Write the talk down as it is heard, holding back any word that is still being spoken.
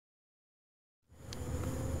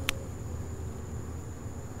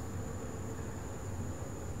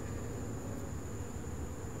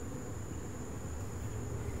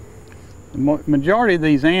Majority of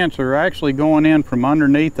these ants are actually going in from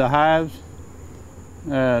underneath the hives.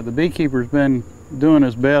 The beekeeper's been doing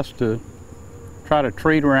his best to try to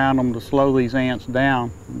treat around them to slow these ants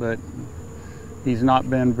down, but he's not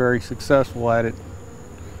been very successful at it.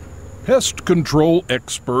 Pest control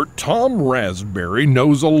expert Tom Rasberry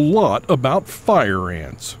knows a lot about fire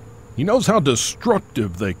ants. He knows how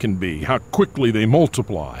destructive they can be, how quickly they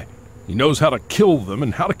multiply. He knows how to kill them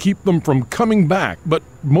and how to keep them from coming back. But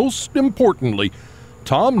most importantly,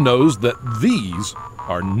 Tom knows that these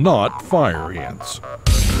are not fire ants.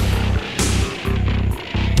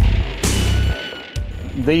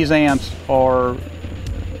 These ants are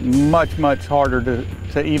much, much harder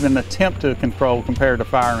to even attempt to control compared to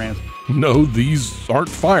fire ants. No, these aren't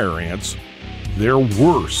fire ants. They're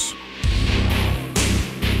worse.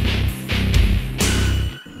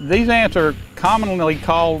 These ants are commonly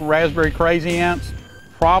called raspberry crazy ants.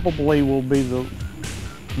 Probably will be the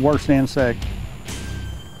worst insect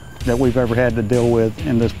that we've ever had to deal with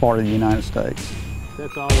in this part of the United States.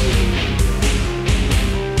 That's always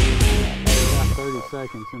about 30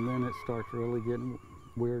 seconds, and then it starts really getting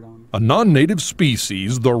weird on you. A non-native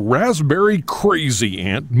species, the raspberry crazy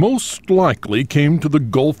ant, most likely came to the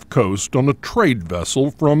Gulf Coast on a trade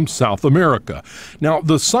vessel from South America. Now,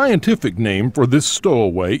 the scientific name for this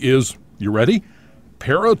stowaway is, you ready?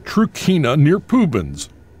 Paratrechina nirpubans,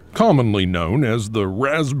 commonly known as the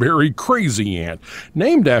raspberry crazy ant,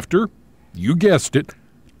 named after, you guessed it,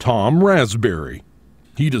 Tom Rasberry.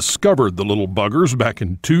 He discovered the little buggers back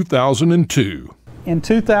in 2002. In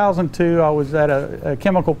 2002, I was at a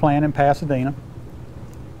chemical plant in Pasadena.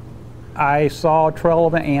 I saw a trail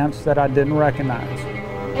of ants that I didn't recognize.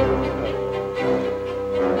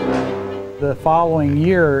 The following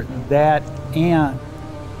year, that ant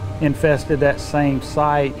infested that same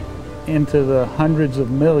site into the hundreds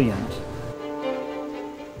of millions.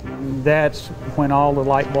 That's when all the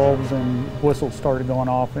light bulbs and whistles started going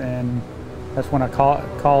off, and that's when I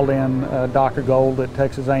called in Dr. Gold at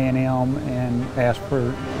Texas A&M and asked for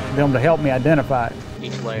them to help me identify it.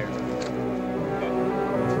 Each layer.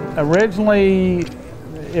 Originally,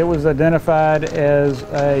 it was identified as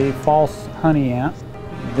a false honey ant.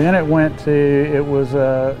 Then it was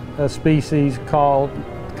a species called,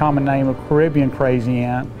 common name of Caribbean crazy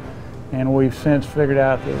ant, and we've since figured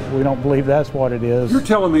out that we don't believe that's what it is. You're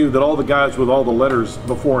telling me that all the guys with all the letters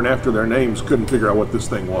before and after their names couldn't figure out what this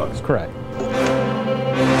thing was? Correct.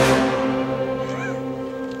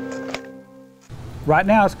 Right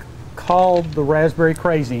now it's called the raspberry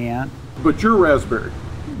crazy ant. But you're raspberry.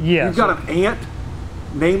 Yes. You've got an ant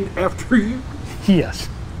named after you? Yes.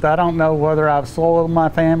 I don't know whether I've soiled my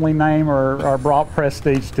family name or brought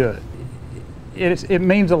prestige to it. It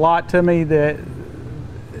means a lot to me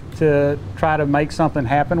to try to make something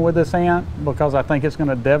happen with this ant, because I think it's going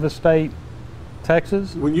to devastate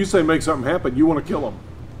Texas. When you say make something happen, you want to kill them?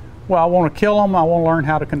 Well, I want to kill them, I want to learn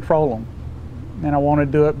how to control them, and I want to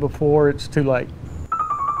do it before it's too late.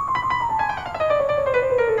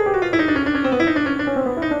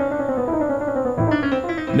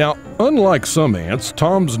 Now, unlike some ants,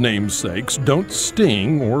 Tom's namesakes don't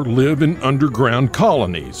sting or live in underground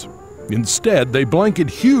colonies. Instead, they blanket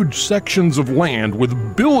huge sections of land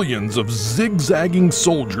with billions of zigzagging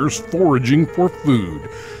soldiers foraging for food.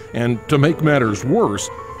 And to make matters worse,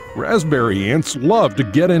 raspberry ants love to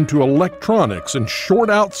get into electronics and short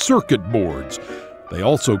out circuit boards. They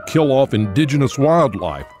also kill off indigenous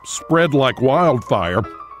wildlife, spread like wildfire,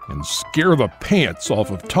 and scare the pants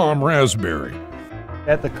off of Tom Rasberry.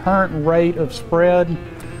 At the current rate of spread,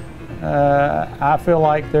 I feel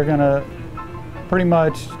like they're going to pretty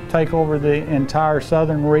much take over the entire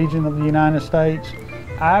southern region of the United States.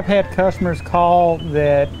 I've had customers call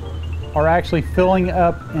that are actually filling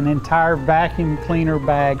up an entire vacuum cleaner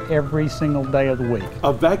bag every single day of the week.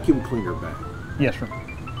 A vacuum cleaner bag? Yes, sir.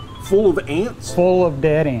 Full of ants? Full of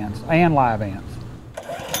dead ants and live ants.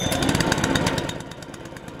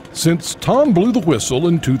 Since Tom blew the whistle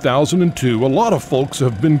in 2002, a lot of folks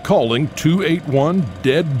have been calling 281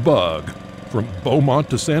 dead bug. From Beaumont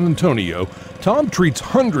to San Antonio, Tom treats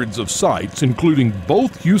hundreds of sites, including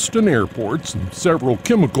both Houston airports and several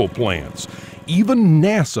chemical plants. Even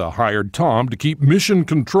NASA hired Tom to keep mission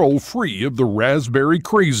control free of the raspberry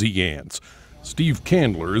crazy ants. Steve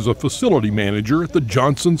Candler is a facility manager at the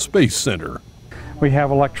Johnson Space Center. We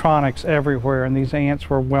have electronics everywhere, and these ants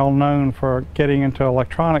were well known for getting into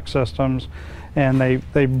electronic systems, and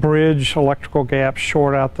they bridge electrical gaps,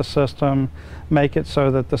 short out the system, make it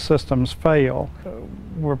so that the systems fail.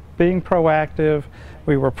 We're being proactive.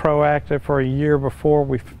 We were proactive for a year before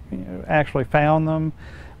we actually found them.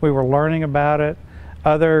 We were learning about it.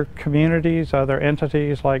 other communities, other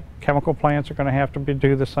entities like chemical plants are going to have to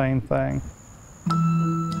do the same thing.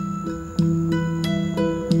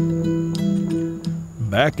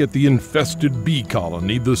 Back at the infested bee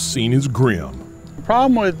colony, the scene is grim. The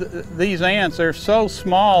problem with these ants, they're so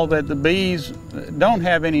small that the bees don't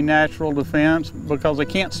have any natural defense because they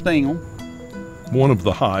can't sting them. One of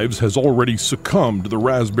the hives has already succumbed to the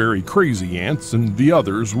raspberry crazy ants, and the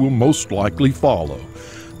others will most likely follow.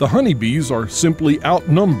 The honeybees are simply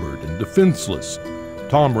outnumbered and defenseless.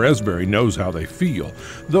 Tom Rasberry knows how they feel.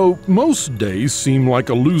 Though most days seem like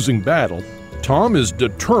a losing battle, Tom is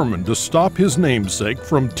determined to stop his namesake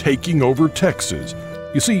from taking over Texas.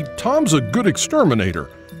 You see, Tom's a good exterminator,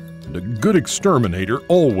 and a good exterminator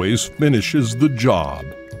always finishes the job.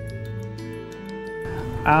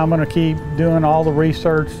 I'm going to keep doing all the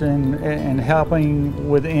research and helping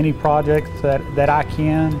with any projects that I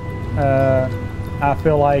can. I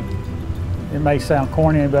feel like, it may sound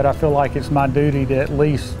corny, but I feel like it's my duty to at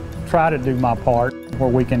least try to do my part where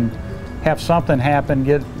we can have something happen,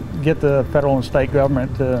 get the federal and state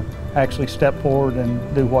government to actually step forward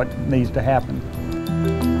and do what needs to happen.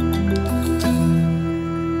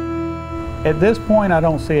 At this point, I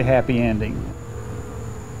don't see a happy ending.